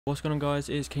What's going on, guys?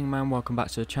 It's Kingman. Welcome back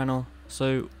to the channel.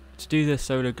 So to do this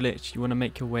solo glitch, you want to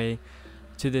make your way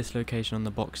to this location on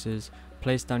the boxes,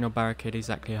 place down your barricade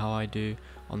exactly how I do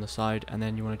on the side, and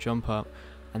then you want to jump up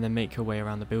and then make your way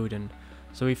around the building.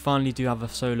 So we finally do have a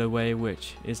solo way,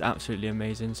 which is absolutely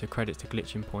amazing, so credit to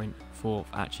Glitching Point for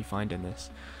actually finding this.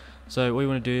 So what you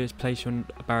want to do is place your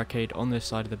barricade on this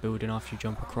side of the building after you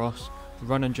jump across,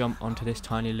 run and jump onto this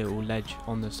tiny little ledge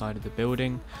on the side of the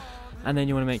building, and then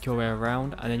you want to make your way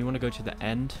around, and then you want to go to the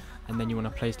end, and then you want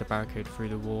to place the barricade through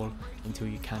the wall until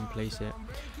you can place it.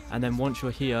 And then once you're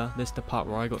here, this is the part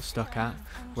where I got stuck at,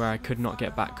 where I could not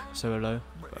get back solo,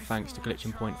 but thanks to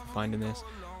Glitching Point for finding this.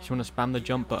 You just want to spam the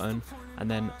jump button and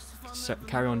then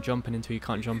carry on jumping until you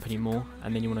can't jump anymore,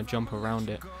 and then you want to jump around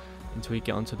it until you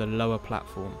get onto the lower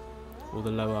platform, or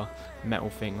the lower metal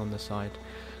thing on the side.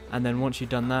 And then once you've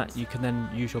done that, you can then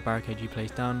use your barricade you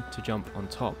placed down to jump on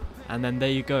top. And then there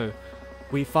you go.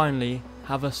 We finally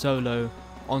have a solo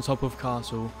on top of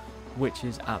castle, which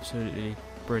is absolutely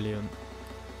brilliant.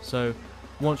 So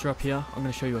once you're up here, I'm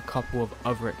going to show you a couple of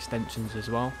other extensions as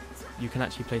well. You can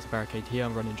actually place a barricade here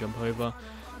and run and jump over.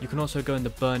 You can also go in the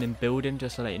burning building,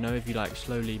 just to let you know, if you like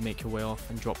slowly make your way off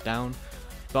and drop down.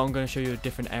 But I'm going to show you a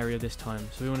different area this time.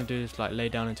 So we want to do is like lay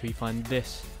down until you find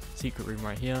this secret room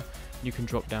right here. You can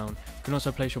drop down. You can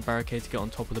also place your barricade to get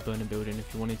on top of the burning building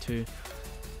if you wanted to.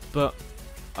 But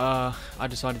I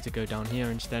decided to go down here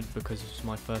instead because this was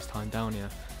my first time down here.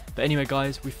 But anyway,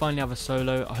 guys, we finally have a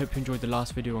solo. I hope you enjoyed the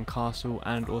last video on castle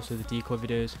and also the decoy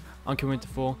videos. I'm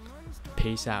Kingman4.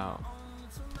 Peace out.